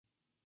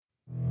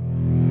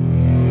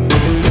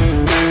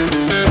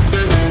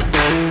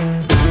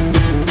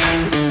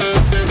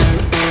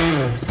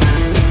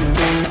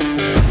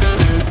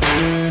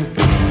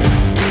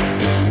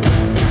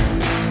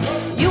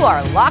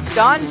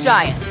Locked On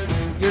Giants,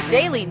 your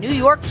daily New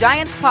York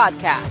Giants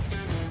podcast.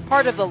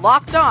 Part of the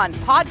Locked On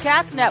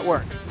Podcast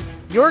Network,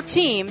 your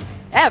team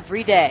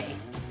every day.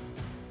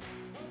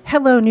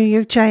 Hello, New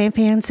York Giant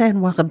fans,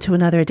 and welcome to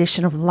another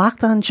edition of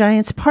Locked On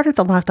Giants, part of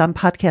the Locked On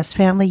Podcast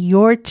family,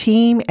 your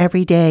team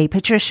every day.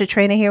 Patricia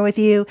Traina here with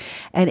you,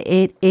 and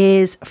it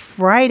is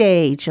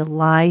Friday,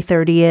 July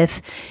 30th.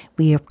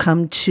 We have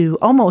come to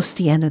almost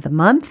the end of the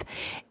month,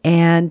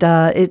 and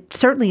it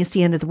certainly is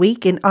the end of the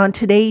week. And on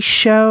today's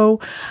show,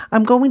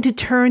 I'm going to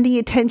turn the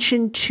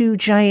attention to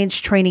Giants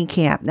training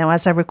camp. Now,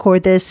 as I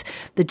record this,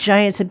 the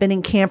Giants have been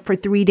in camp for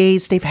 3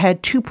 days. They've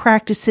had 2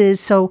 practices,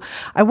 so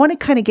I want to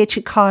kind of get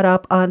you caught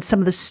up on some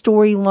of the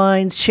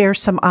storylines, share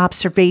some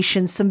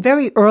observations, some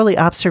very early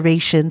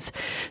observations,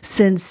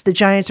 since the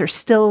Giants are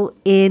still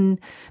in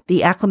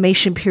the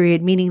acclimation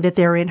period, meaning that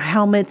they're in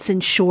helmets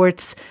and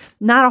shorts.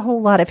 Not a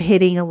whole lot of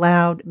hitting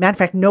allowed. Matter of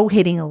fact, no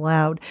hitting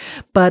allowed.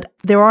 But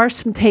there are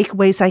some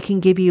takeaways I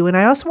can give you. And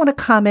I also want to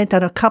comment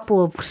on a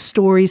couple of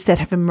stories that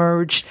have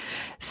emerged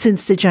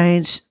since the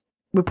Giants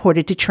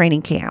reported to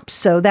training camp.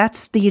 So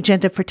that's the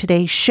agenda for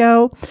today's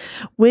show,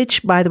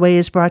 which, by the way,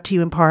 is brought to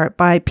you in part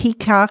by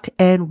Peacock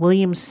and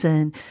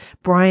Williamson.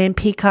 Brian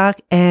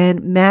Peacock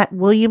and Matt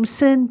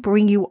Williamson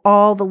bring you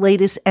all the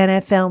latest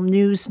NFL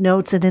news,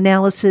 notes, and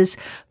analysis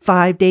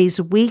 5 days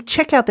a week.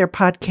 Check out their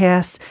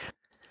podcasts,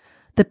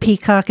 the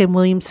Peacock and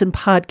Williamson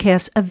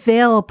podcast,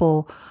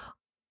 available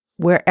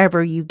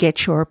wherever you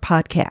get your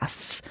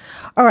podcasts.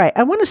 All right,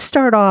 I want to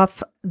start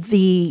off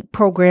the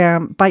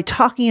program by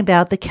talking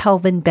about the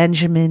Kelvin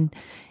Benjamin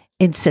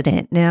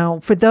incident. Now,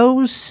 for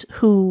those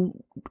who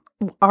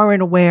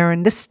aren't aware,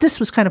 and this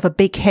was kind of a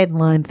big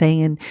headline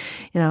thing, and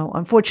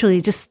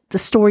unfortunately, just the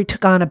story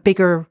took on a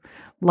bigger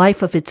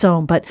life of its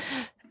own. But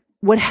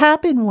what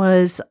happened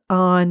was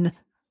on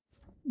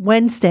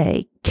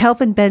Wednesday,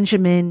 Kelvin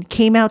Benjamin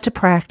came out to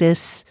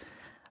practice.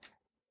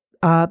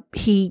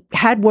 He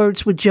had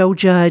words with Joe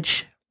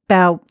Judge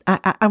about,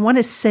 I want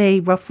to say,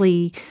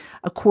 roughly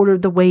a quarter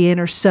of the way in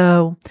or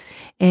so.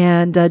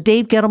 And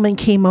Dave Gettleman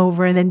came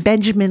over, and then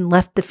Benjamin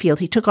left the field.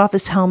 He took off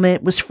his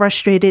helmet, was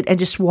frustrated, and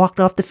just walked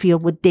off the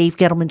field with Dave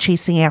Gettleman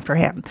chasing after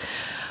him.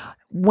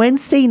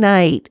 Wednesday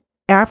night,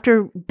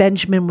 after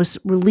Benjamin was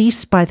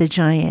released by the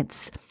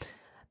Giants,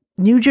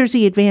 New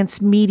Jersey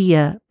Advanced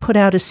Media put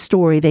out a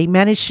story. They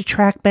managed to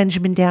track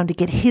Benjamin down to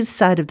get his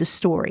side of the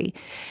story.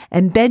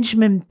 And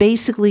Benjamin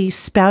basically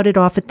spouted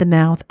off at the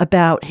mouth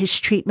about his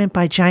treatment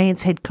by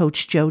Giants head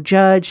coach Joe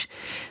Judge,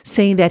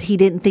 saying that he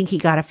didn't think he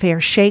got a fair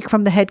shake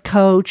from the head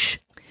coach,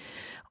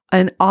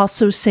 and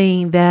also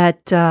saying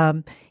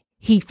that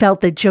he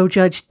felt that Joe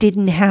Judge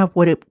didn't have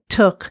what it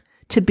took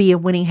to be a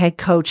winning head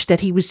coach, that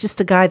he was just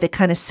a guy that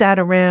kind of sat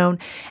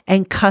around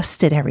and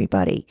cussed at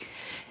everybody.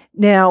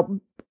 Now,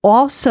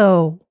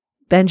 also,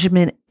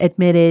 Benjamin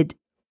admitted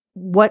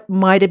what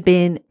might have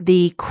been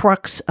the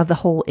crux of the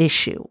whole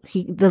issue.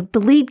 The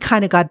lead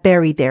kind of got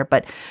buried there,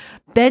 but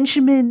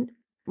Benjamin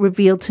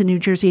revealed to New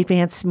Jersey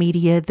Advanced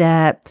Media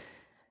that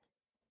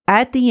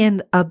at the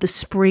end of the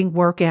spring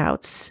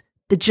workouts,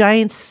 the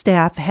Giants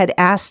staff had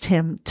asked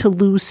him to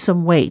lose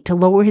some weight, to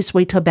lower his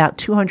weight to about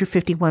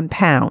 251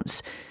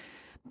 pounds.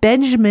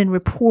 Benjamin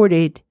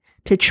reported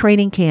to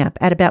training camp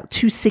at about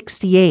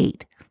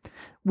 268.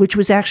 Which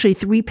was actually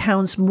 3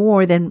 pounds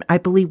more than, I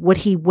believe, what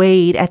he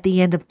weighed at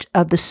the end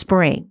of the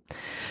spring.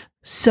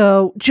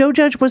 So Joe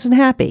Judge wasn't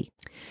happy.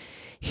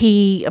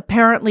 He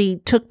apparently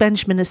took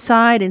Benjamin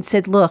aside and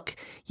said, look,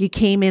 you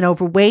came in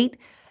overweight,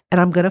 and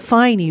I'm going to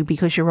fine you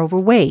because you're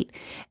overweight.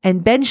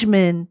 And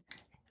Benjamin,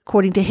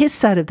 according to his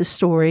side of the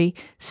story,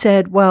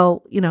 said,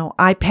 well,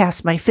 I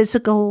passed my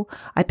physical,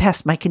 I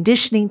passed my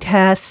conditioning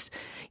test.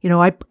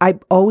 I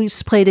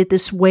always played at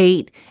this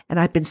weight,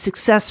 and I've been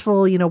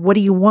successful. What do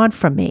you want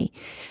from me?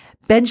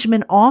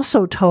 Benjamin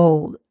also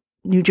told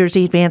New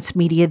Jersey Advanced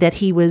Media that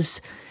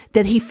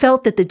he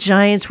felt that the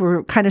Giants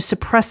were kind of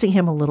suppressing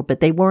him a little bit.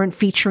 They weren't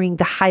featuring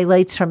the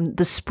highlights from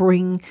the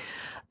spring,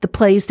 the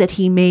plays that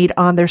he made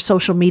on their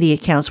social media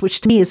accounts,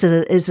 which to me is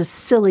a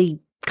silly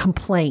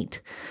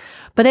complaint.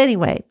 But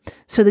anyway,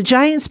 so the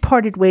Giants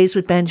parted ways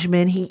with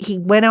Benjamin. He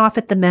went off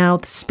at the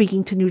mouth,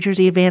 speaking to New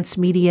Jersey Advanced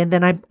Media, and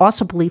then I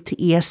also believe to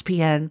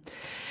ESPN.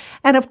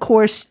 And of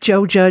course,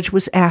 Joe Judge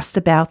was asked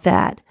about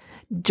that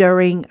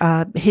during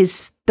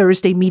his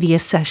Thursday media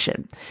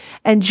session.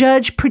 And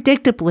Judge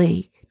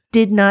predictably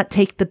did not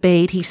take the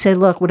bait. He said,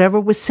 look, whatever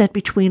was said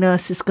between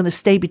us is going to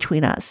stay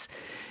between us.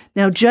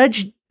 Now,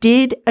 Judge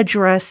did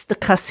address the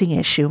cussing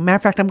issue. Matter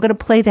of fact, I'm going to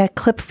play that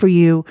clip for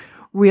you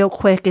real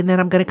quick, and then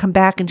I'm going to come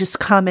back and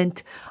just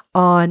comment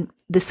on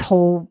this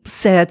whole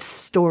sad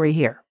story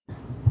here.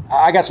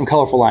 I got some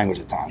colorful language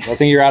at times. I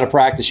think you're out of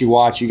practice, you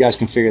watch, you guys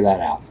can figure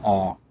that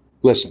out.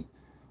 Listen,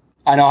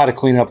 I know how to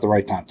clean it up the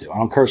right time too. I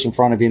don't curse in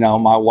front of,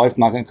 my wife. I'm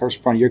not going to curse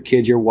in front of your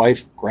kids, your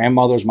wife,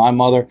 grandmothers, my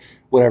mother,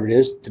 whatever it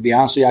is. To be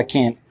honest with you, I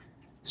can't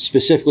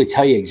specifically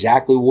tell you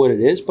exactly what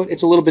it is, but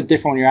it's a little bit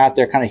different when you're out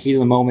there kind of heat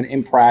of the moment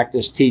in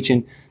practice,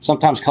 teaching.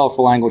 Sometimes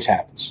colorful language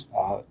happens.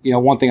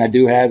 One thing I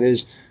do have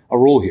is a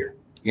rule here.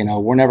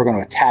 We're never going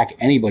to attack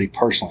anybody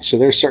personally. So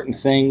there's certain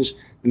things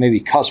It may be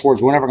cuss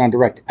words. We're never going to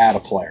direct at a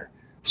player.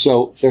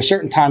 So there's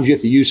certain times you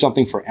have to use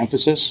something for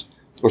emphasis,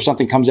 or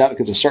something comes out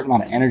because of a certain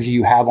amount of energy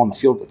you have on the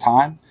field at the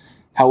time.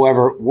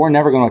 However, we're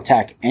never going to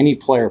attack any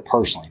player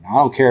personally. Now, I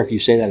don't care if you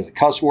say that as a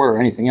cuss word or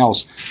anything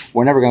else.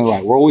 We're never going to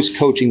lie. We're always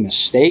coaching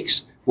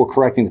mistakes. We're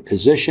correcting the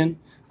position.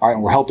 All right,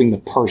 and we're helping the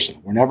person.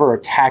 We're never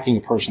attacking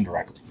a person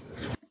directly.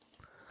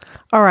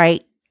 All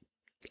right.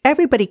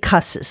 Everybody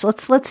cusses.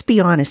 Let's be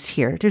honest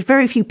here. There's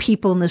very few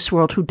people in this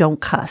world who don't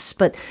cuss.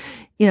 But,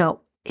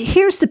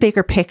 here's the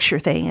bigger picture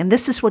thing. And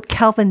this is what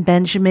Kelvin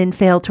Benjamin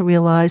failed to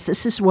realize.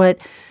 This is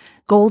what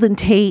Golden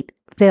Tate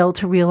failed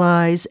to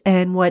realize,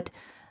 and what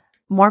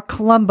Mark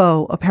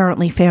Colombo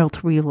apparently failed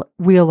to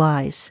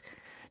realize.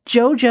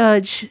 Joe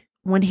Judge,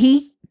 when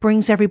he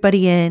brings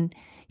everybody in,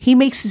 he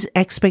makes his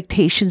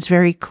expectations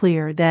very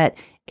clear that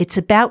it's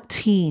about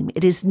team.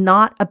 It is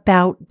not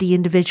about the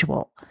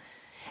individual.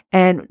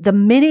 And the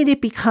minute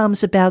it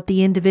becomes about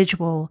the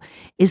individual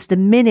is the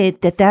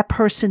minute that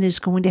person is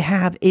going to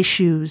have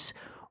issues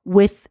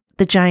with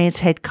the Giants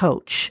head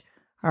coach.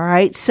 All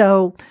right.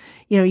 So,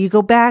 you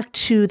go back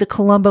to the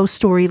Colombo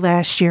story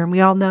last year, and we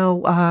all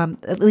know,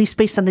 at least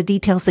based on the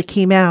details that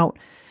came out,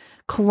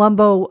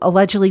 Colombo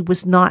allegedly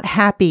was not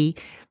happy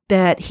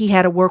that he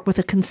had to work with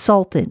a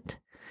consultant.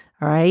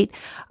 All right.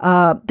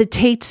 The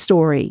Tate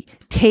story,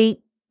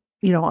 Tate,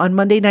 on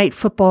Monday Night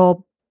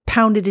Football,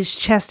 pounded his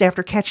chest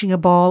after catching a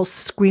ball,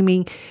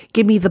 screaming,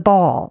 "Give me the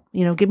ball,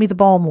 give me the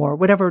ball more,"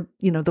 whatever,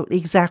 the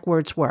exact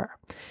words were.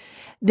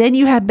 Then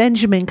you have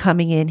Benjamin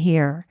coming in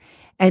here,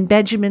 and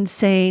Benjamin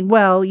saying,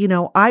 well,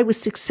 I was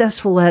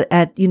successful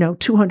at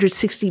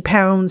 260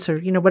 pounds or,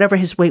 whatever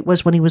his weight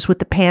was when he was with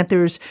the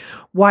Panthers.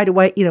 Why do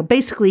I,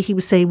 basically he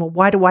was saying, well,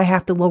 why do I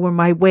have to lower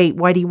my weight?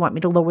 Why do you want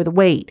me to lower the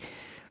weight?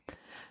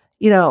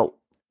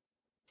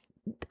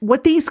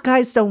 What these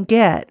guys don't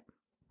get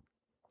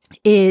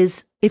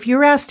is if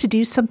you're asked to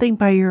do something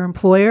by your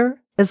employer,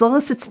 as long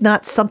as it's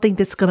not something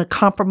that's going to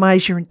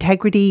compromise your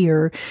integrity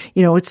or,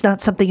 it's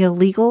not something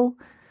illegal,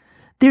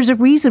 there's a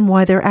reason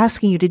why they're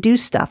asking you to do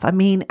stuff. I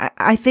mean,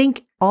 I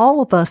think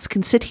all of us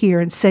can sit here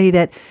and say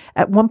that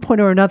at one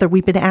point or another,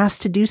 we've been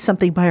asked to do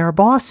something by our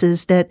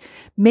bosses that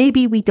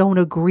maybe we don't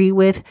agree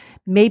with.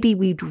 Maybe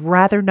we'd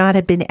rather not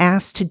have been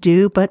asked to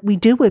do, but we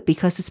do it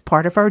because it's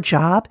part of our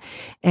job.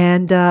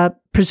 And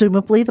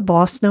presumably the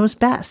boss knows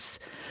best.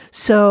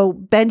 So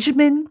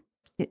Benjamin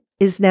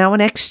is now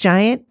an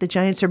ex-Giant. The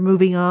Giants are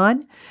moving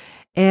on.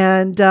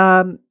 And,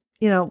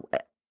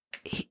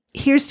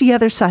 here's the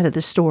other side of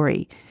the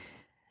story.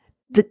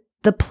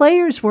 The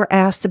players were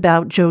asked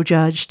about Joe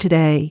Judge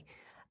today,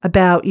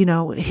 about,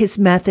 his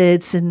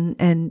methods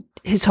and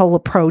his whole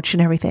approach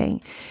and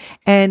everything.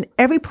 And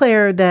every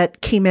player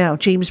that came out,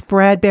 James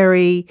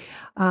Bradbury,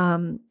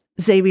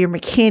 Xavier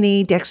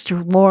McKinney,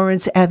 Dexter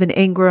Lawrence, Evan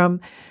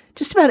Ingram,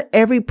 just about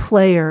every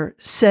player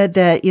said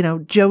that,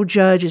 Joe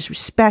Judge is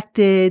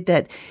respected,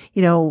 that,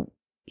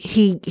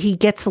 he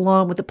gets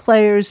along with the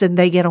players and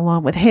they get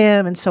along with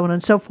him, and so on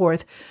and so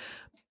forth.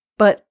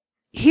 But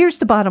here's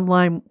the bottom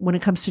line when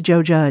it comes to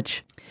Joe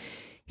Judge.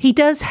 He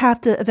does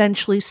have to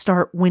eventually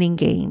start winning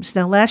games.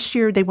 Now, last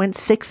year they went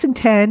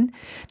 6-10.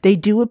 They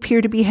do appear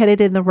to be headed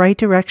in the right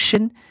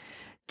direction.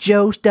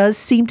 Joe does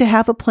seem to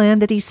have a plan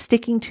that he's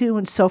sticking to,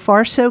 and so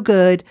far so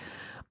good.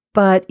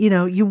 But,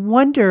 you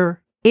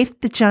wonder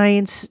if the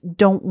Giants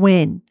don't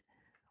win,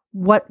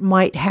 what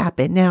might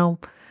happen. Now,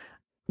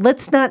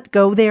 let's not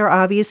go there,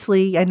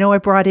 obviously. I know I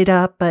brought it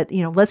up, but,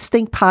 let's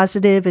think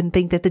positive and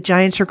think that the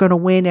Giants are going to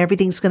win.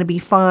 Everything's going to be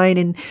fine,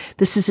 and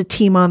this is a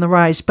team on the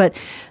rise. But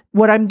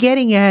what I'm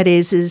getting at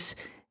is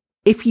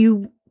if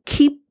you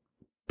keep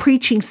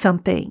preaching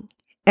something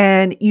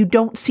and you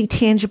don't see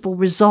tangible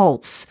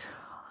results,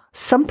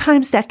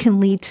 sometimes that can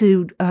lead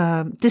to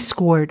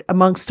discord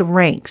amongst the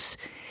ranks.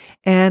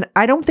 And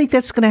I don't think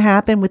that's going to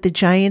happen with the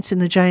Giants in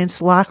the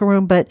Giants locker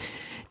room, but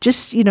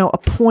just, a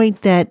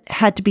point that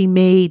had to be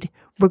made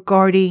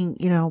regarding,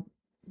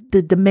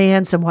 the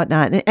demands and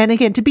whatnot. And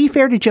again, to be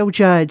fair to Joe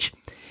Judge,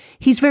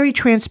 he's very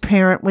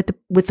transparent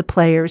with the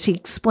players. He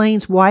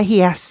explains why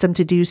he asks them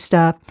to do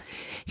stuff.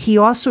 He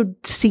also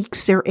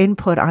seeks their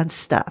input on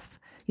stuff,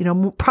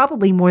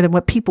 probably more than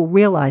what people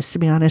realize, to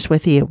be honest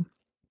with you.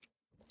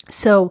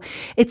 So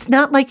it's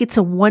not like it's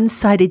a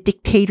one-sided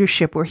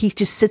dictatorship where he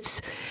just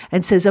sits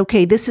and says,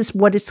 okay, this is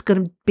what it's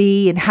going to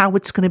be and how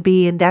it's going to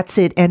be, and that's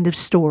it, end of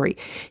story.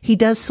 He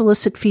does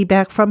solicit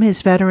feedback from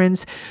his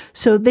veterans.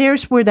 So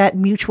there's where that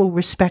mutual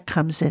respect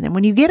comes in. And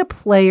when you get a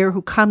player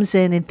who comes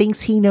in and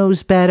thinks he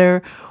knows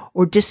better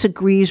or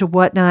disagrees or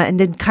whatnot and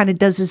then kind of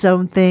does his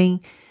own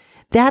thing,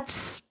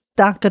 that's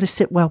not going to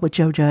sit well with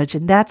Joe Judge.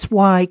 And that's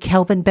why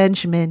Kelvin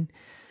Benjamin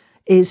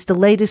is the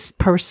latest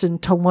person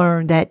to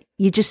learn that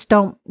you just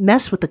don't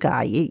mess with the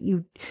guy.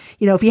 You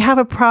if you have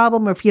a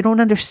problem or if you don't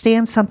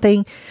understand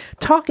something,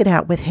 talk it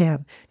out with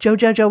him. Joe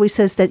Judge always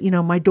says that,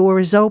 my door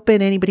is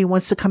open. Anybody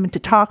wants to come in to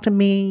talk to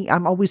me,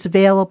 I'm always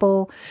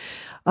available.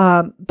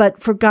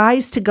 But for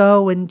guys to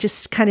go and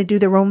just kind of do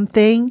their own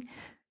thing,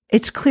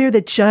 it's clear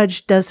that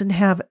Judge doesn't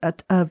have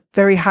a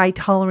very high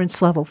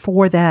tolerance level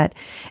for that.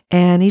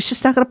 And he's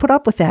just not going to put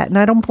up with that. And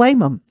I don't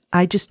blame him.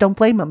 I just don't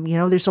blame him. You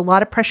know, there's a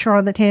lot of pressure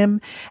on him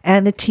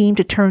and the team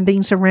to turn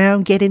things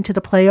around, get into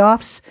the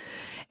playoffs.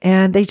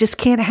 And they just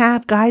can't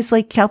have guys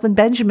like Kelvin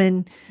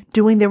Benjamin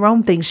doing their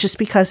own things just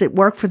because it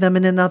worked for them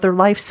in another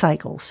life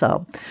cycle.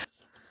 So,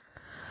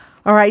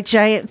 all right,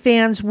 Giant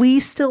fans, we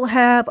still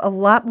have a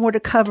lot more to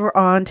cover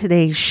on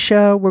today's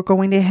show. We're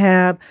going to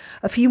have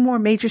a few more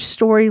major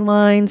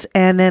storylines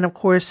and then, of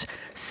course,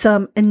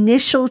 some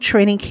initial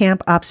training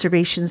camp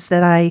observations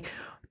that I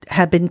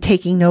have been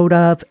taking note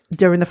of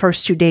during the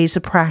first 2 days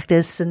of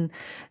practice. And,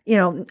 you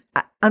know,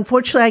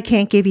 unfortunately, I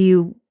can't give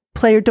you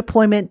player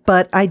deployment,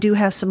 but I do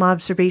have some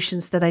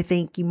observations that I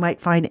think you might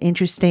find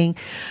interesting.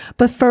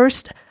 But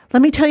first,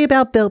 let me tell you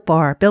about Built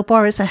Bar. Built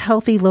Bar is a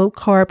healthy,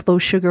 low-carb,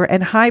 low-sugar,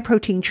 and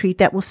high-protein treat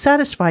that will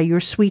satisfy your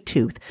sweet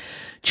tooth.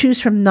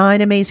 Choose from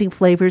 9 amazing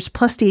flavors,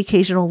 plus the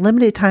occasional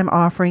limited-time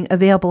offering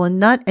available in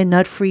nut and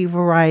nut-free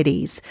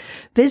varieties.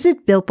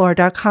 Visit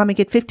BuiltBar.com and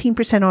get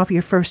 15% off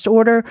your first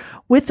order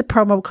with the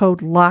promo code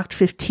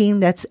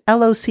LOCKED15. That's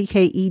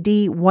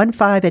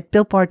LOCKED15 at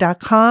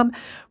BuiltBar.com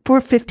for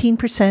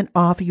 15%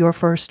 off your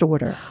first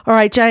order. All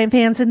right, Giant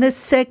fans, in this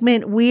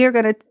segment, we are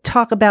going to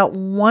talk about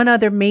one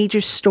other major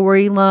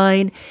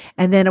storyline.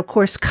 And then, of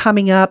course,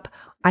 coming up,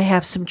 I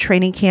have some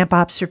training camp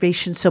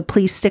observations, so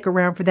please stick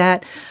around for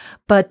that.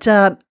 But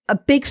a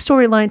big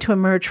storyline to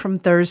emerge from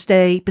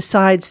Thursday,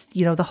 besides,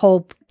 you know, the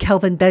whole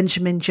Kelvin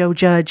Benjamin, Joe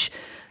Judge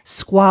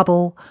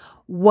squabble,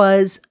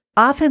 was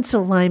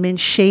offensive lineman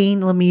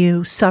Shane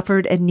Lemieux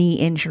suffered a knee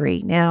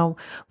injury. Now,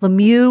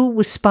 Lemieux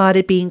was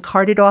spotted being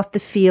carted off the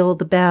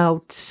field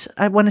about,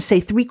 I want to say,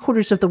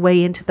 3/4 of the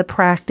way into the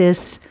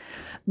practice.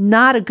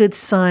 Not a good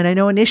sign. I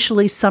know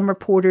initially some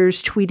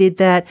reporters tweeted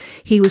that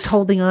he was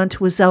holding on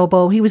to his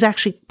elbow. He was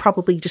actually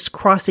probably just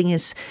crossing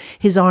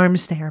his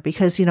arms there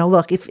because, you know,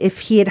 look, if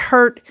he had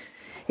hurt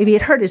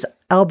his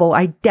elbow,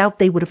 I doubt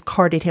they would have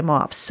carted him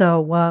off.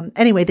 So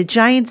anyway, the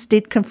Giants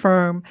did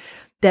confirm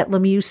that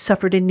Lemieux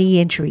suffered a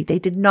knee injury. They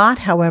did not,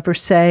 however,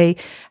 say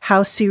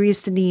how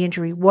serious the knee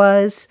injury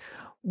was,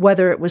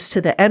 whether it was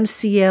to the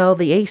MCL,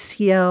 the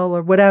ACL,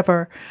 or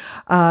whatever.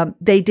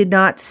 They did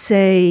not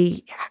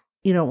say,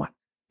 you know,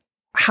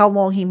 how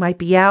long he might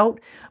be out.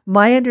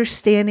 My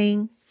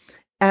understanding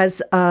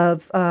as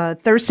of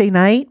Thursday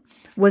night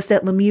was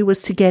that Lemieux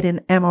was to get an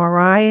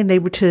MRI and they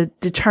were to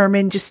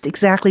determine just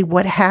exactly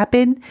what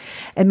happened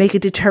and make a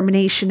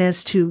determination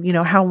as to, you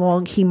know, how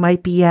long he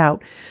might be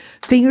out.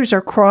 Fingers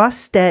are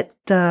crossed that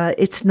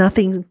it's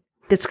nothing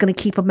that's going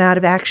to keep him out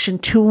of action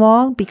too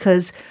long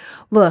because,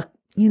 look,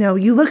 you know,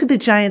 you look at the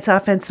Giants'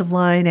 offensive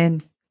line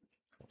and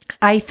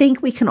I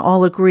think we can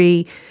all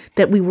agree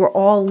that we were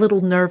all a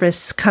little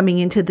nervous coming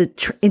into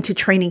into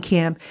training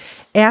camp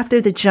after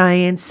the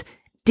Giants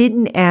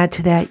didn't add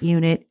to that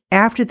unit,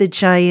 after the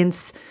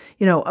Giants,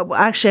 you know,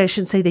 actually I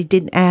shouldn't say they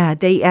didn't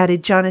add. They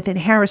added Jonathan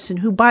Harrison,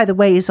 who, by the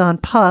way, is on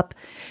PUP,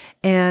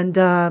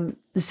 and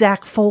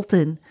Zach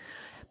Fulton.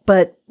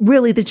 But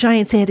really, the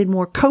Giants added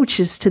more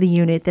coaches to the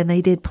unit than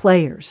they did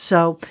players.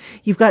 So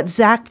you've got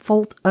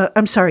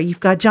you've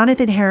got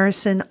Jonathan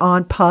Harrison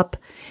on PUP.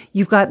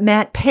 You've got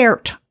Matt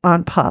Peart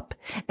on PUP.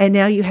 And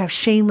now you have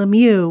Shane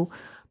Lemieux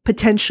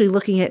potentially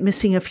looking at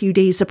missing a few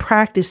days of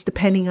practice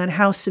depending on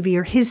how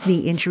severe his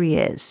knee injury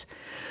is.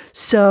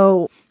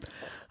 So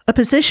a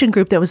position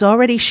group that was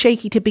already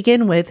shaky to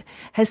begin with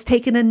has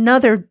taken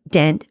another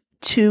dent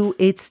to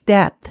its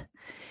depth.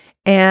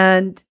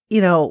 And, you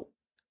know,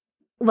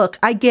 look,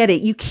 I get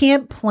it. You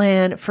can't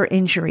plan for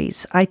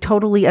injuries. I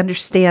totally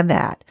understand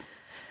that.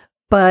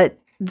 But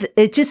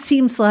it just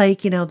seems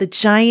like, you know, the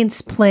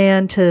Giants'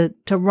 plan to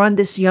run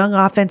this young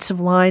offensive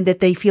line that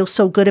they feel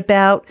so good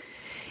about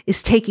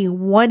is taking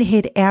one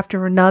hit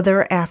after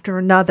another.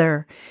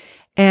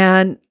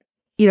 And,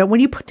 you know,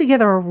 when you put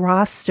together a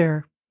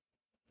roster,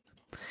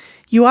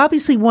 you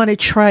obviously want to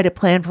try to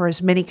plan for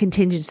as many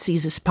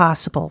contingencies as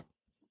possible.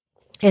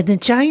 And the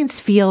Giants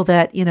feel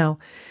that, you know,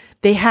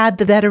 they had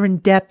the veteran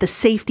depth, the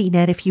safety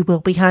net, if you will,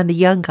 behind the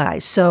young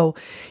guys. So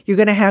you're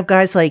going to have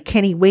guys like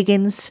Kenny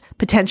Wiggins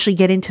potentially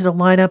get into the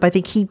lineup. I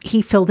think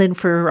he filled in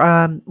for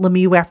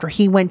Lemieux after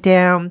he went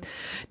down.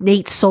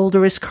 Nate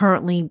Solder is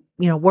currently,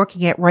 you know,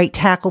 working at right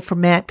tackle for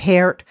Matt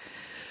Peart.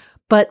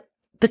 But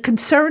the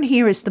concern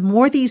here is the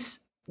more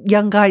these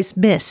young guys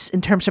miss in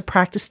terms of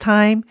practice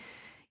time,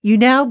 you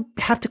now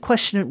have to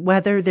question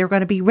whether they're going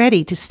to be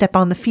ready to step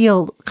on the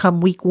field come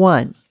week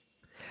 1.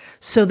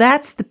 So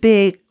that's the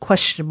big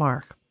question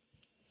mark.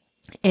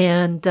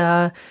 And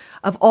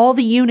of all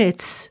the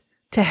units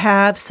to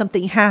have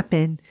something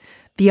happen,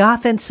 the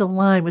offensive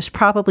line was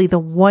probably the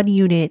one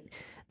unit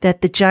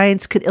that the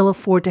Giants could ill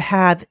afford to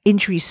have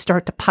injuries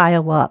start to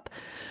pile up.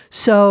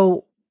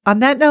 So on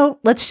that note,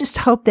 let's just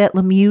hope that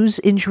Lemieux's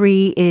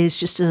injury is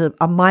just a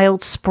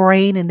mild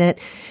sprain and that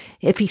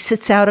if he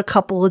sits out a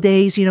couple of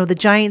days, you know, the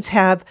Giants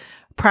have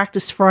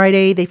practice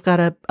Friday. They've got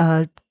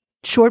a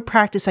short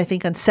practice, I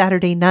think, on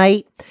Saturday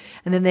night,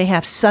 and then they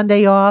have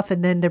Sunday off,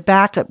 and then they're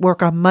back at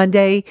work on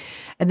Monday,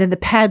 and then the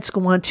pads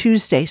go on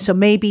Tuesday. So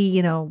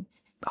maybe,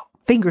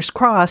 fingers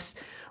crossed,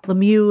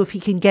 Lemieux, if he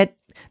can get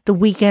the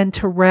weekend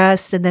to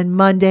rest, and then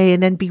Monday,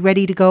 and then be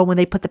ready to go when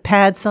they put the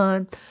pads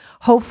on,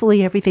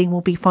 hopefully everything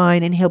will be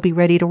fine, and he'll be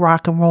ready to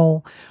rock and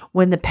roll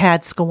when the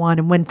pads go on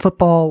and when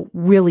football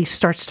really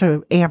starts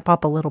to amp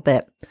up a little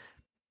bit.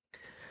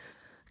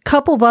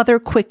 Couple of other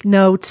quick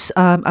notes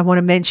I want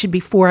to mention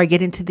before I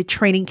get into the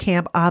training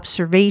camp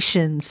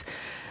observations.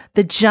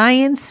 The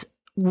Giants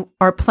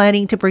are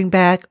planning to bring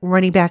back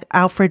running back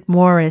Alfred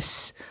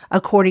Morris,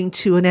 according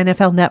to an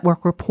NFL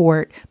Network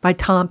report by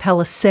Tom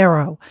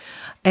Pelissero.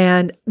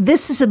 And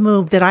this is a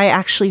move that I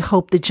actually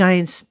hope the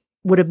Giants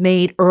would have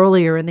made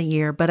earlier in the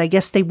year, but I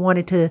guess they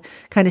wanted to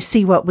kind of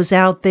see what was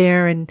out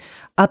there and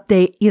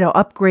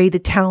upgrade the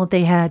talent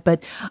they had.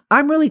 But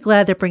I'm really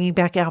glad they're bringing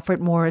back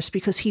Alfred Morris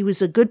because he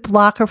was a good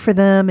blocker for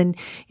them. And,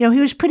 he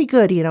was pretty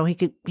good.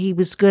 He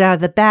was good out of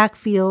the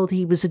backfield.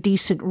 He was a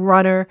decent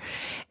runner.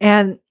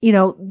 And,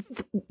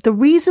 the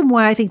reason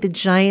why I think the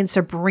Giants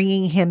are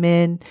bringing him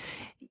in,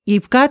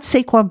 you've got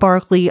Saquon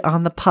Barkley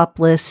on the PUP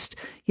list,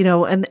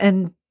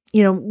 and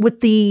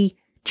with the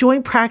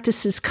joint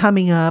practices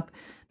coming up,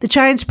 the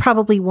Giants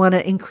probably want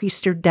to increase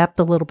their depth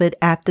a little bit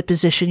at the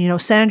position.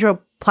 Sandro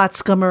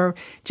Platzgummer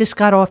just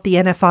got off the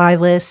NFI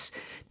list.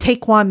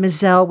 Taquan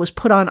Mizzell was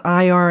put on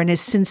IR and has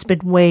since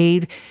been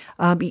waived.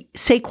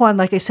 Saquon,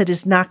 like I said,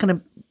 is not going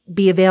to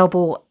be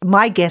available.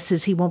 My guess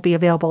is he won't be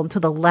available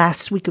until the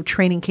last week of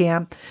training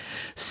camp.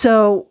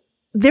 So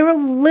they're a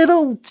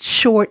little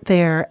short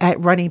there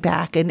at running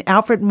back. And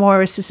Alfred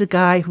Morris is a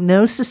guy who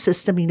knows the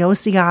system. He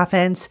knows the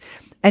offense.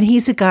 And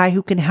he's a guy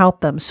who can help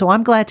them. So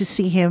I'm glad to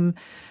see him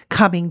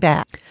coming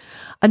back.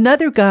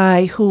 Another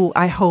guy who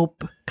I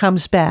hope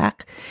comes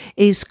back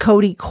is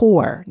Cody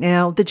Core.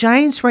 Now, the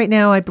Giants right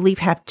now, I believe,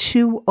 have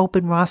 2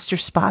 open roster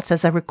spots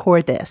as I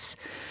record this.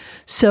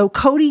 So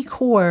Cody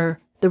Core,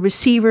 the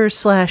receiver /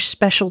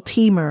 special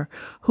teamer,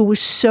 who was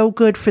so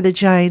good for the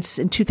Giants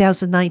in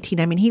 2019.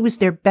 I mean, he was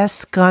their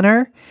best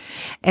gunner,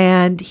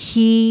 and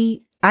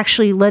he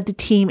actually led the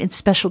team in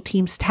special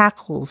teams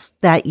tackles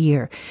that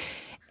year.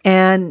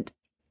 And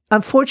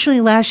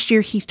unfortunately, last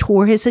year he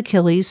tore his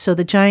Achilles. So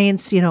the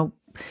Giants,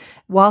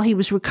 while he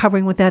was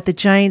recovering with that, the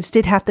Giants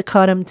did have to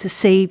cut him to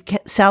save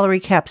salary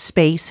cap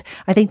space.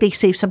 I think they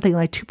saved something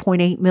like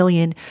 $2.8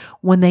 million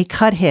when they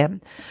cut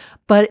him.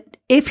 But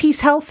if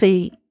he's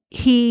healthy,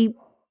 he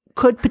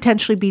could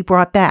potentially be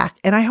brought back.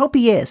 And I hope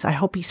he is. I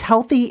hope he's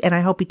healthy, and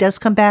I hope he does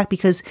come back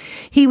because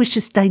he was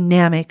just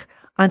dynamic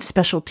on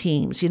special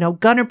teams.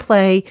 Gunner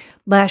play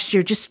last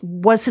year just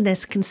wasn't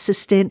as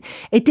consistent.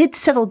 It did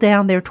settle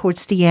down there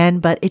towards the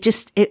end, but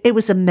it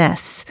was a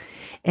mess.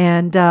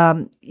 And,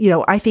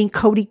 I think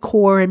Cody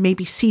Core and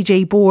maybe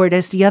CJ Board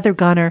as the other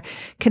gunner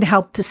can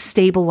help to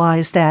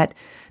stabilize that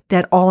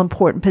all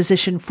important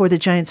position for the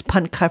Giants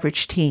punt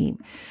coverage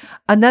team.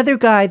 Another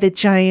guy that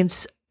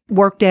Giants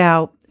worked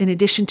out in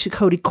addition to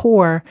Cody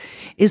Core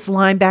is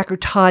linebacker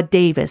Todd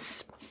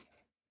Davis.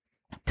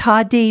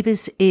 Todd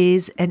Davis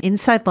is an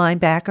inside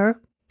linebacker.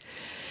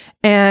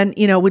 And,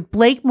 with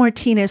Blake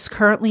Martinez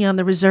currently on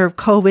the reserve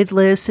COVID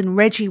list and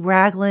Reggie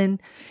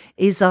Ragland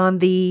is on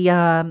the,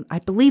 I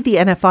believe, the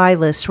NFI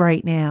list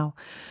right now.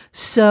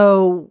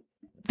 So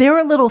they're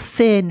a little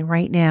thin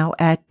right now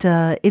at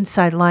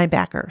inside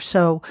linebacker.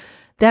 So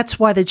that's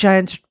why the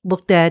Giants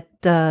looked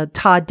at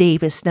Todd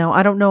Davis. Now,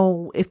 I don't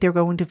know if they're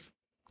going to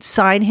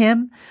sign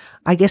him.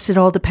 I guess it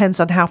all depends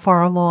on how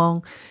far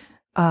along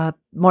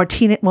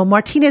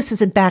Martinez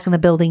isn't back in the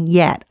building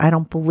yet, I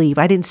don't believe.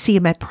 I didn't see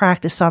him at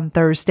practice on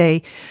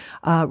Thursday.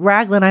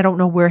 Ragland, I don't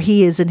know where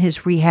he is in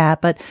his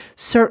rehab, but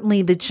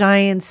certainly the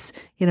Giants,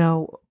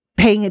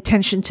 paying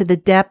attention to the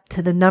depth,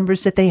 to the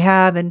numbers that they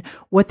have and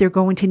what they're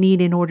going to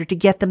need in order to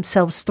get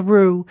themselves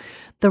through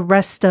the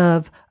rest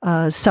of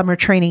summer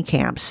training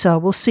camps. So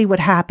we'll see what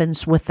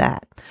happens with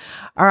that.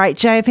 All right,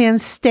 Giant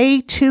fans,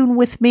 stay tuned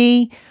with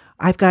me.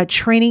 I've got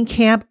training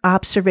camp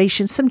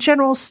observations, some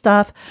general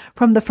stuff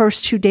from the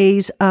first 2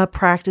 days of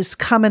practice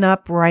coming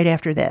up right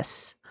after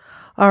this.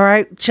 All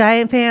right,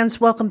 Giant fans,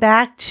 welcome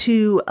back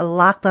to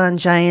Locked On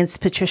Giants.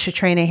 Patricia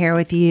Traina here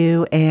with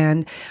you,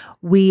 and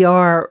we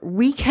are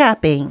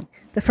recapping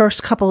the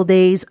first couple of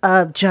days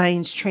of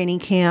Giants training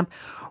camp.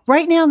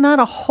 Right now, not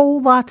a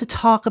whole lot to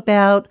talk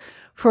about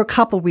for a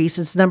couple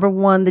reasons. Number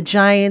one, the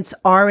Giants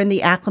are in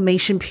the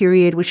acclimation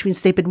period, which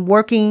means they've been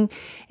working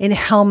in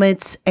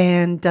helmets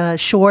and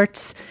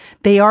shorts.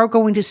 They are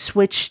going to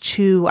switch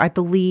to, I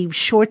believe,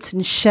 shorts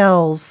and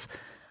shells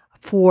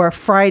for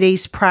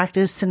Friday's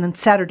practice and then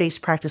Saturday's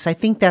practice. I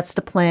think that's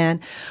the plan,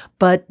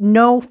 but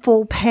no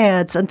full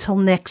pads until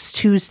next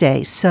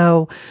Tuesday.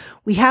 So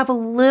we have a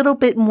little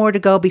bit more to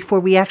go before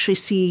we actually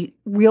see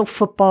real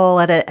football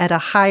at a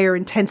higher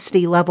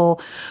intensity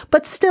level,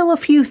 but still a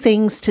few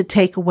things to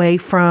take away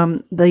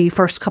from the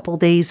first couple of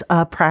days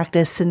of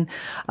practice. And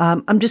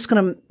I'm just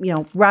going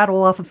to,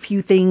 rattle off a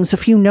few things, a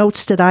few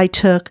notes that I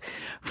took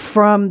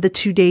from the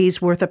 2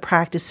 days worth of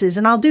practices.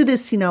 And I'll do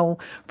this,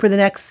 for the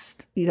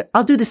next,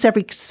 I'll do this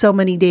every so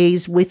many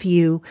days with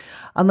you,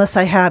 unless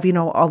I have,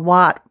 a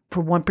lot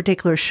for one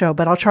particular show,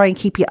 but I'll try and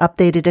keep you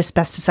updated as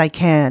best as I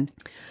can.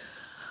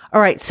 All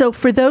right. So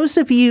for those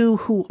of you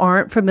who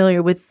aren't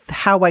familiar with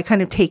how I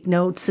kind of take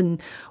notes and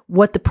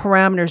what the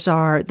parameters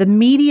are, the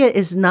media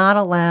is not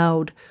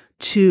allowed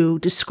to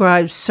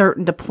describe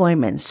certain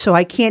deployments. So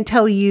I can't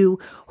tell you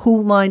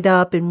who lined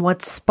up in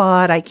what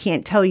spot. I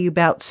can't tell you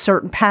about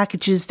certain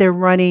packages they're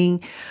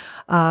running.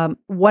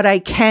 What I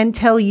can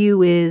tell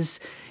you is,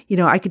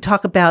 I could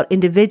talk about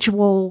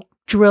individual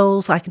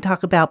drills. I can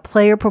talk about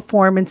player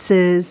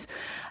performances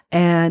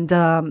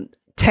and,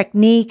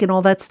 technique and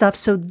all that stuff.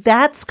 So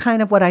that's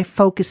kind of what I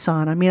focus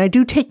on. I mean, I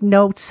do take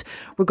notes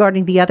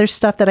regarding the other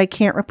stuff that I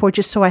can't report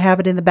just so I have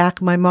it in the back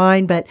of my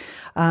mind, but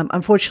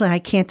unfortunately I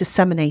can't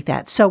disseminate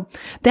that. So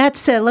that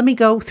said, let me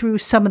go through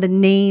some of the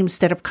names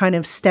that have kind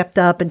of stepped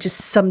up and just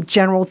some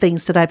general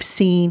things that I've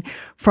seen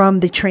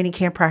from the training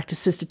camp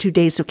practices, the 2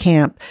 days of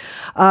camp.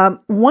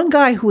 One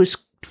guy who is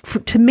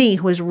to me,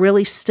 who has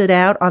really stood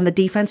out on the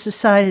defensive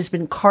side has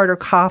been Carter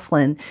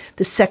Coughlin,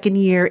 the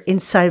second-year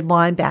inside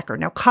linebacker.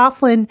 Now,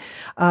 Coughlin,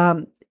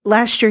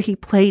 last year he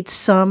played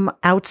some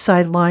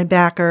outside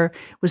linebacker,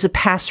 was a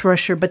pass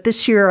rusher, but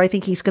this year I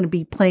think he's going to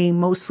be playing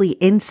mostly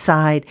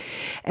inside.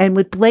 And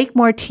with Blake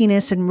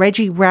Martinez and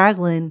Reggie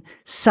Ragland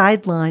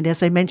sidelined,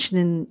 as I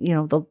mentioned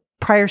in the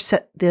prior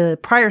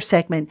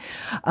segment,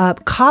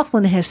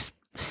 Coughlin has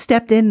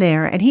stepped in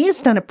there, and he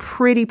has done a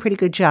pretty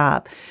good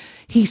job.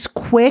 He's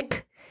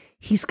quick.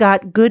 He's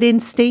got good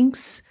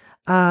instincts.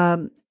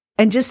 And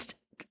just,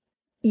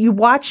 you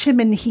watch him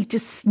and he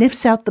just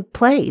sniffs out the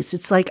plays.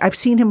 It's like, I've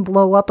seen him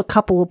blow up a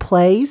couple of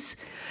plays,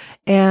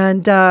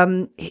 and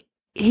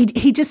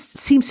he just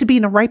seems to be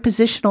in the right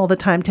position all the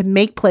time to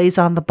make plays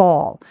on the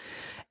ball.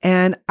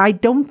 And I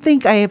don't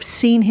think I have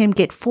seen him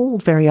get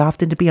fooled very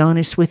often, to be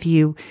honest with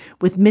you,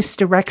 with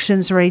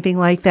misdirections or anything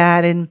like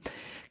that. And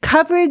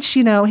coverage,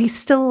 he's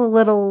still a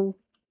little,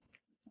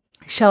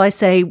 shall I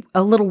say,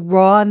 a little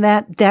raw in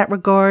that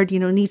regard,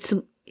 needs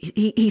some,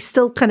 he's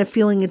still kind of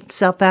feeling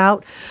himself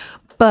out,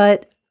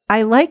 but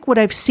I like what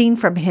I've seen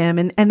from him.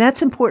 And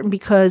that's important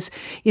because,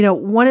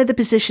 one of the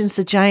positions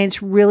the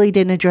Giants really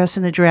didn't address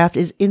in the draft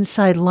is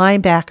inside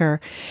linebacker.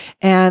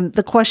 And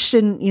the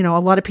question, a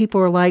lot of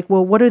people are like,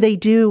 well, what do they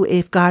do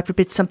if, God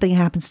forbid, something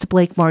happens to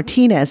Blake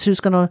Martinez? Who's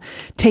going to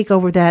take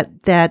over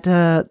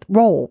that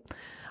role?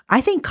 I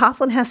think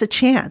Coughlin has a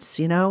chance.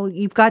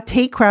 You've got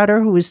Tate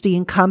Crowder, who is the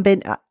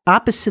incumbent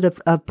opposite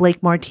of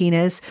Blake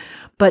Martinez,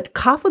 but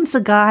Coughlin's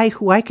a guy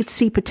who I could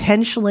see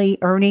potentially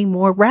earning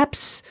more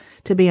reps,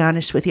 to be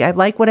honest with you. I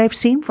like what I've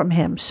seen from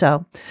him.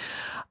 So,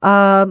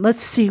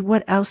 let's see.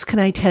 What else can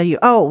I tell you?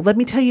 Oh, let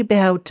me tell you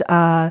about,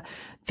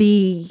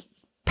 the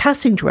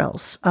passing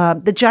drills.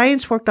 The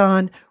Giants worked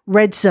on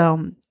red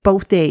zone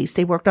both days.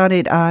 They worked on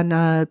it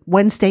on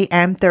Wednesday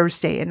and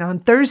Thursday. And on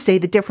Thursday,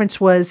 the difference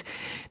was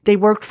they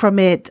worked from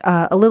it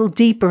a little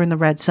deeper in the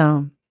red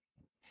zone.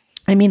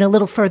 I mean, a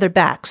little further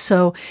back.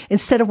 So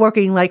instead of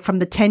working like from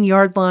the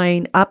 10-yard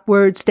line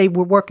upwards, they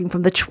were working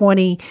from the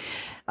 20,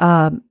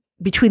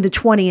 between the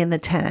 20 and the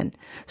 10.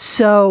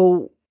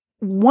 So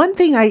one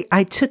thing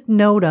I took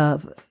note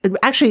of,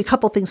 actually a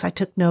couple things I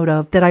took note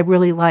of that I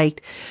really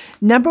liked.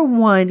 Number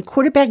one,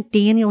 quarterback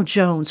Daniel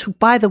Jones, who,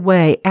 by the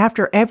way,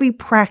 after every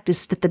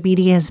practice that the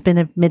media has been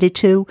admitted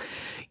to,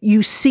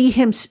 you see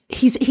him,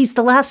 he's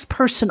the last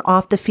person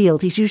off the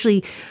field. He's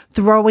usually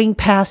throwing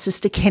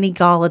passes to Kenny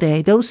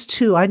Golladay. Those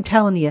two, I'm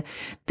telling you,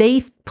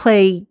 they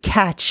play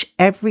catch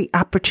every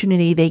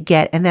opportunity they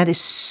get. And that is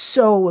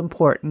so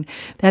important.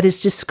 That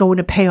is just going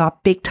to pay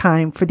off big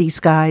time for these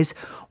guys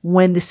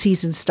when the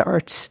season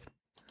starts.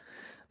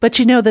 But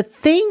the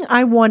thing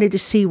I wanted to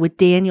see with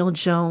Daniel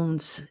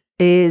Jones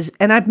is,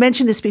 and I've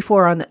mentioned this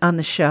before on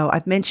the show,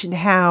 I've mentioned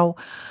how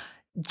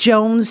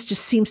Jones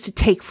just seems to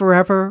take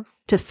forever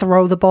to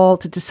throw the ball,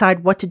 to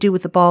decide what to do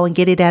with the ball and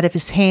get it out of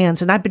his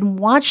hands. And I've been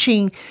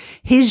watching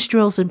his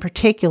drills in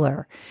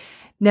particular.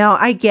 Now,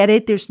 I get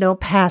it. There's no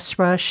pass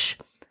rush.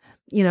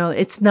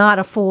 It's not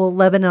a full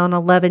 11 on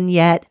 11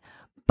 yet.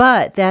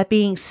 But that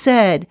being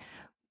said,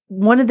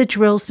 one of the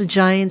drills the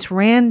Giants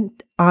ran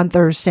on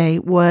Thursday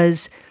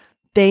was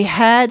they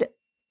had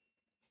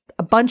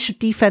a bunch of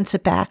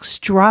defensive backs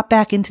drop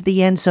back into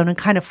the end zone and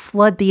kind of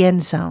flood the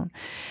end zone.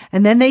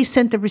 And then they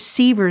sent the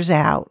receivers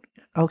out,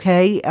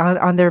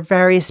 on their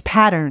various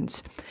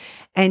patterns.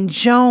 And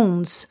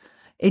Jones,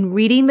 in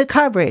reading the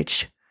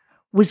coverage,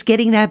 was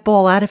getting that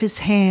ball out of his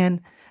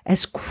hand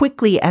as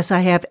quickly as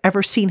I have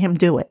ever seen him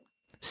do it.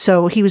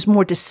 So he was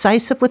more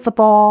decisive with the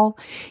ball.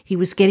 He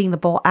was getting the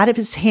ball out of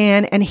his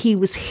hand, and he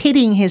was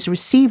hitting his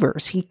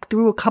receivers. He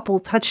threw a couple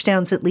of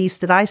touchdowns, at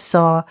least, that I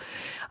saw.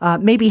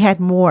 Maybe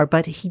had more,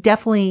 but he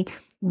definitely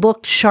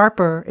looked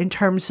sharper in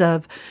terms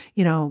of,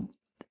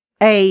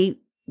 A,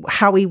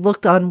 how he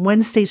looked on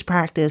Wednesday's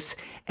practice,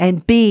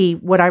 and B,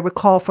 what I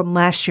recall from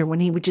last year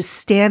when he would just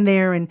stand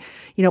there and,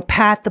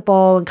 pat the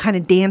ball and kind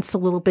of dance a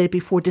little bit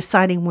before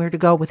deciding where to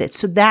go with it.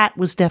 So that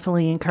was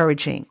definitely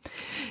encouraging.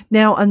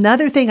 Now,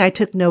 another thing I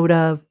took note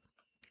of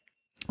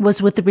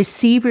was with the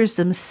receivers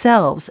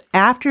themselves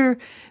after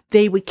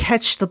they would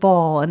catch the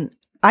ball. And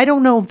I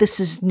don't know if this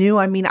is new.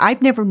 I mean,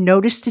 I've never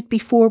noticed it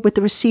before with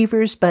the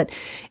receivers, but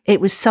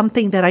it was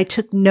something that I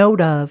took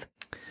note of.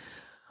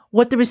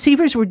 What the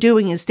receivers were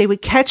doing is they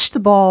would catch the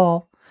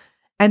ball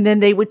and then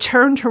they would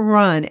turn to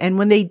run. And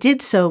when they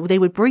did so, they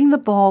would bring the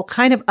ball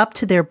kind of up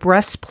to their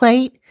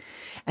breastplate,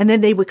 and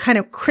then they would kind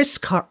of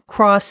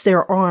crisscross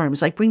their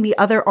arms, like bring the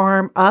other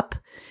arm up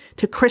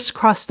to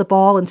crisscross the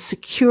ball and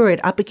secure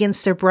it up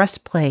against their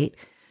breastplate.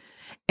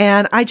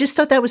 And I just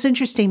thought that was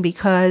interesting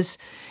because,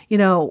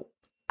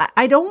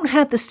 I don't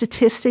have the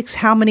statistics,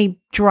 how many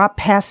drop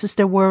passes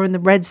there were in the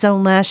red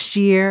zone last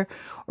year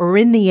or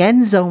in the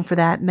end zone for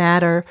that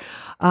matter.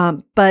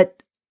 But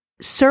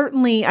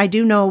certainly I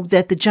do know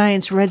that the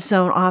Giants' red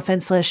zone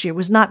offense last year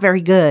was not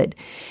very good.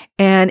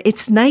 And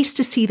it's nice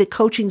to see the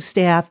coaching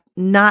staff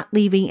not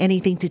leaving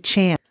anything to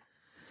chance.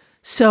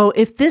 So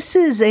if this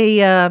is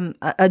a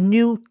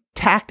new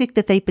tactic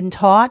that they've been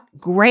taught,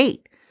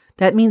 great.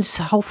 That means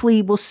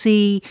hopefully we'll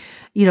see,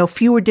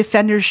 fewer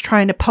defenders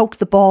trying to poke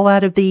the ball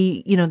out of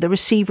the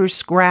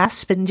receiver's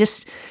grasp, and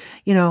just,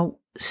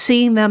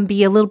 seeing them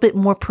be a little bit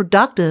more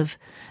productive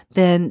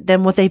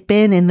than what they've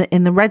been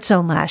in the red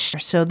zone last year.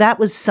 So that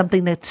was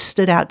something that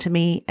stood out to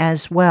me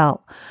as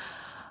well.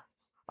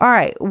 All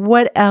right,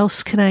 what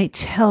else can I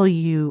tell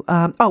you?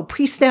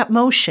 Pre-snap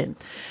motion.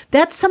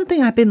 That's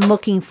something I've been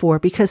looking for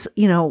because,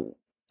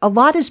 a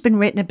lot has been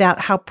written about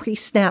how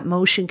pre-snap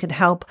motion can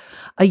help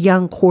a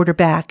young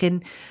quarterback.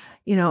 And,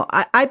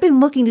 I've been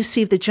looking to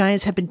see if the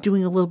Giants have been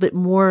doing a little bit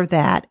more of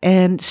that.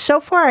 And so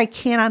far, I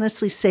can't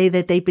honestly say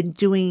that they've been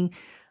doing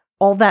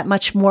all that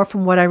much more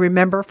from what I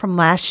remember from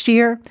last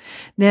year.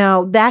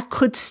 Now, that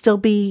could still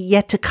be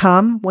yet to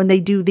come when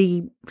they do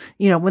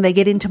when they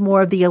get into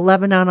more of the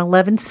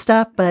 11-on-11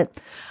 stuff,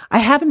 but I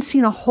haven't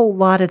seen a whole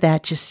lot of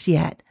that just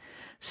yet.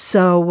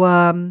 So,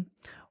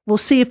 we'll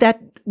see if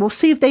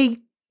they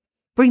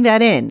bring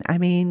that in. I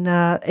mean,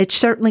 it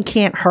certainly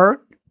can't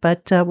hurt,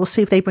 but we'll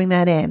see if they bring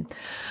that in.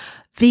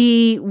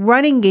 The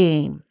running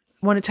game,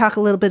 I want to talk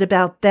a little bit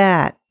about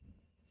that.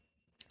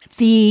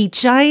 The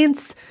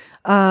Giants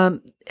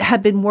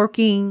have been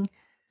working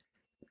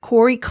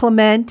Corey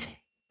Clement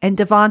and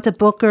Devonta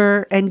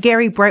Booker, and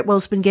Gary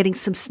Brightwell's been getting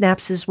some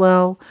snaps as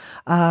well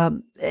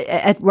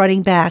at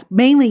running back.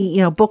 Mainly,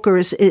 Booker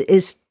is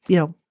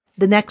the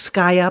next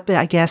guy up,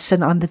 I guess,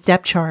 and on the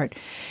depth chart.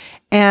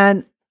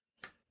 And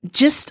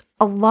just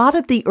a lot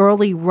of the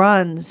early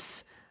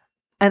runs,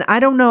 and I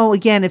don't know,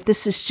 again, if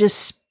this is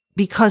just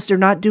because they're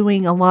not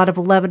doing a lot of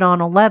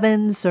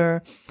 11-on-11s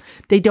or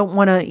they don't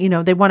want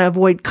to, they want to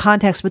avoid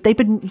contacts, but they've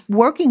been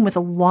working with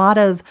a lot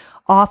of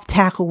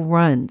off-tackle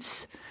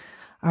runs.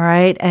 All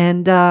right.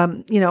 And,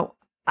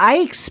 I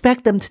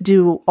expect them to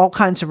do all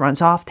kinds of runs,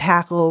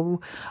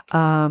 off-tackle,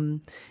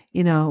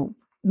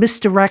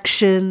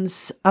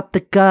 misdirections, up the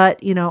gut.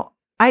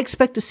 I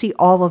expect to see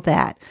all of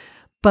that.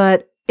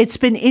 But it's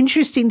been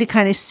interesting to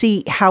kind of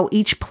see how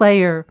each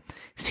player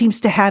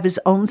seems to have his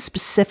own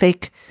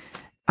specific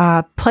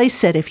play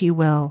set, if you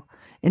will,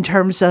 in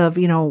terms of,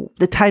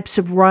 the types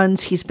of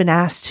runs he's been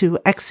asked to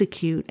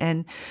execute.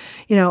 And,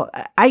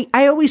 I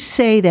always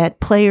say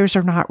that players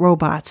are not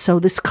robots. So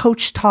this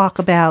coach talk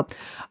about,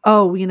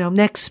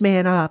 next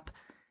man up.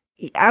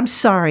 I'm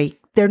sorry,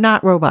 they're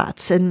not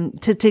robots.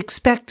 And to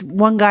expect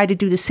one guy to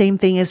do the same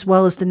thing as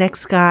well as the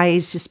next guy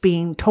is just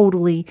being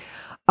totally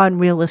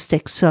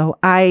unrealistic. So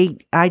I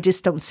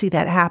just don't see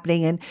that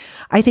happening. And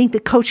I think the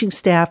coaching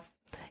staff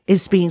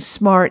is being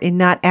smart in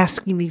not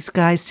asking these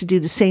guys to do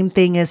the same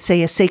thing as,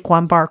 say, a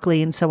Saquon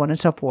Barkley and so on and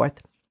so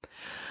forth.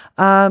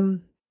 A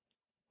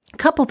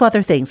couple of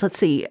other things. Let's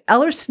see.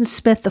 Ellerson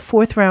Smith, the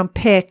 4th round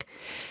pick,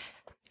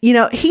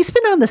 he's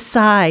been on the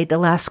side the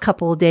last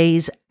couple of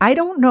days. I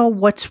don't know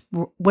what's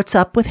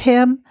up with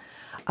him.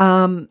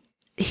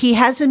 He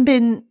hasn't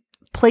been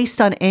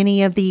placed on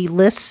any of the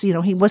lists.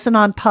 He wasn't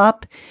on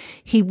PUP.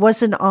 He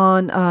wasn't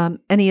on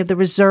any of the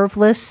reserve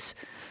lists.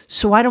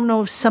 So I don't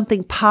know if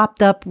something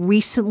popped up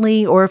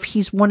recently or if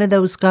he's one of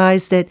those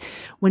guys that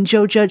when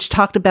Joe Judge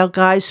talked about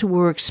guys who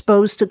were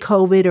exposed to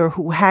COVID or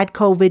who had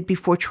COVID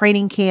before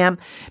training camp,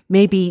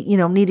 maybe,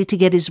 needed to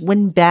get his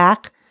wind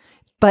back.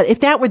 But if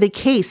that were the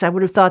case, I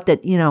would have thought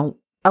that,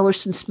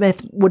 Ellerson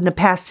Smith wouldn't have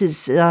passed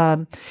his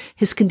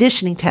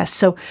conditioning test.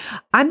 So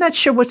I'm not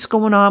sure what's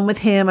going on with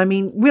him. I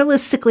mean,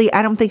 realistically,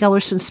 I don't think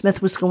Ellerson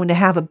Smith was going to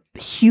have a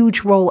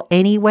huge role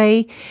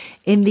anyway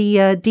in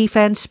the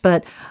defense,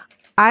 but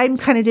I'm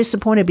kind of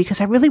disappointed because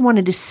I really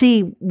wanted to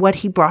see what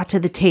he brought to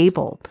the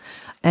table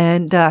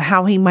and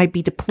how he might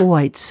be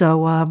deployed.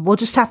 So we'll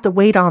just have to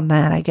wait on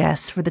that, I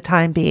guess, for the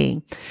time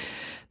being.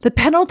 The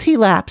penalty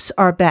laps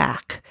are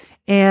back,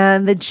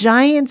 and the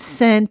Giants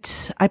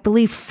sent, I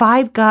believe,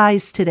 5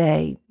 guys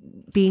today,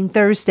 being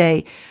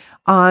Thursday,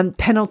 on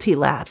penalty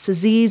laps.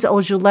 Azeez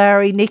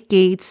Ojulari, Nick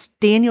Gates,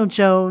 Daniel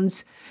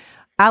Jones,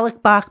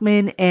 Alec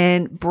Bachman,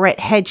 and Brett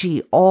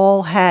Hedgie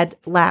all had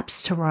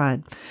laps to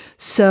run.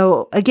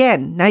 So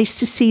again, nice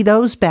to see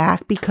those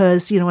back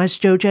because, as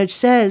Joe Judge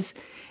says,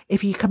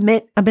 if you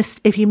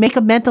if you make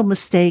a mental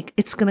mistake,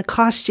 it's going to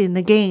cost you in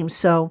the game.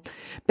 So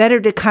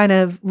better to kind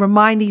of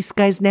remind these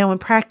guys now in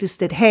practice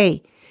that,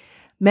 hey,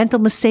 mental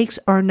mistakes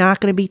are not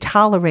going to be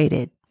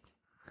tolerated.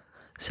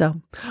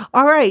 So,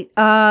 all right.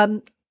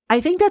 I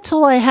think that's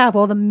all I have,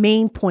 all the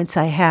main points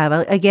I have.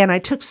 Again, I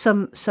took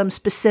some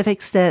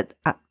specifics that,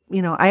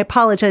 I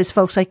apologize,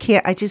 folks. I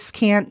just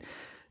can't,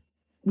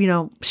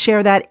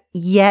 share that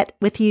yet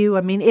with you.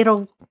 I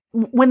mean,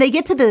 when they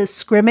get to the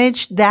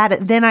scrimmage,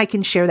 then I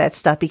can share that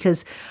stuff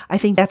because I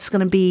think that's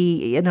going to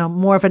be,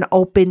 more of an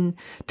open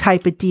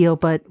type of deal.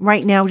 But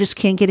right now, just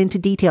can't get into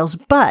details.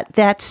 But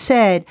that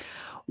said,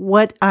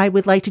 what I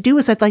would like to do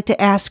is I'd like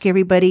to ask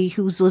everybody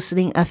who's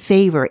listening a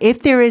favor. If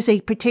there is a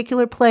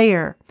particular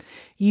player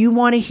you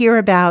want to hear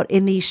about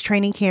in these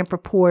training camp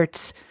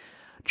reports,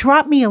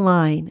 drop me a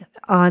line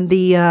on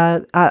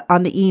the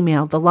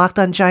email, the Locked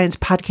On Giants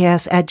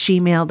podcast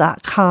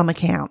 @gmail.com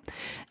account.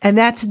 And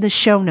that's in the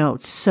show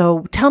notes.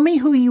 So tell me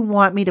who you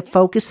want me to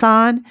focus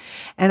on,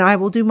 and I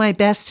will do my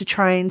best to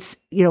try and,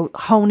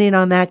 hone in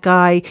on that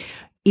guy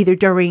either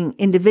during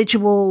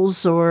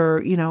individuals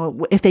or,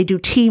 if they do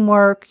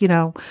teamwork,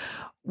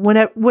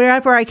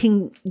 wherever I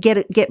can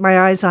get my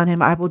eyes on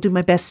him, I will do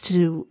my best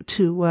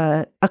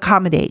to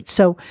accommodate.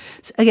 So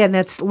again,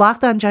 that's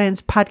Locked On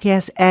Giants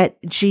podcast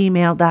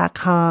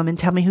 @gmail.com, and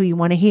tell me who you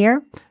want to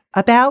hear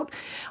about.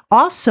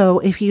 Also,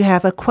 if you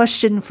have a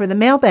question for the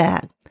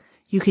mailbag,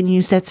 you can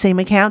use that same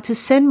account to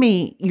send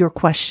me your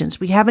questions.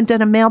 We haven't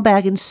done a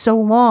mailbag in so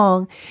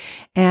long,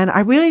 and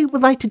I really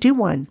would like to do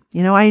one.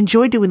 I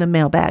enjoy doing the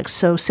mailbag.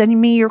 So send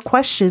me your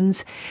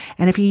questions,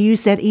 and if you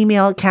use that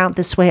email account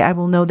this way, I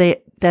will know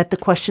that the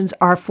questions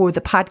are for the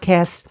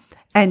podcast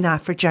and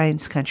not for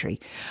Giants Country.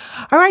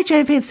 All right,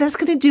 Giant fans, that's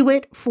going to do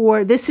it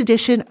for this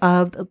edition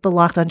of the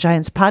Locked On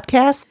Giants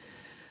podcast.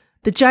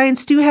 The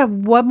Giants do have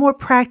one more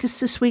practice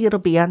this week. It'll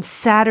be on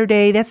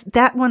Saturday.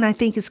 That one I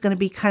think is going to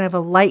be kind of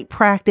a light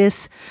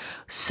practice.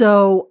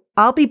 So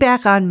I'll be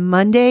back on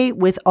Monday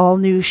with all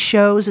new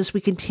shows as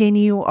we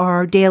continue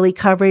our daily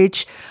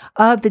coverage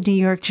of the New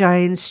York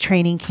Giants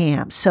training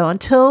camp. So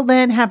until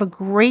then, have a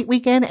great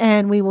weekend,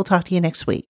 and we will talk to you next week.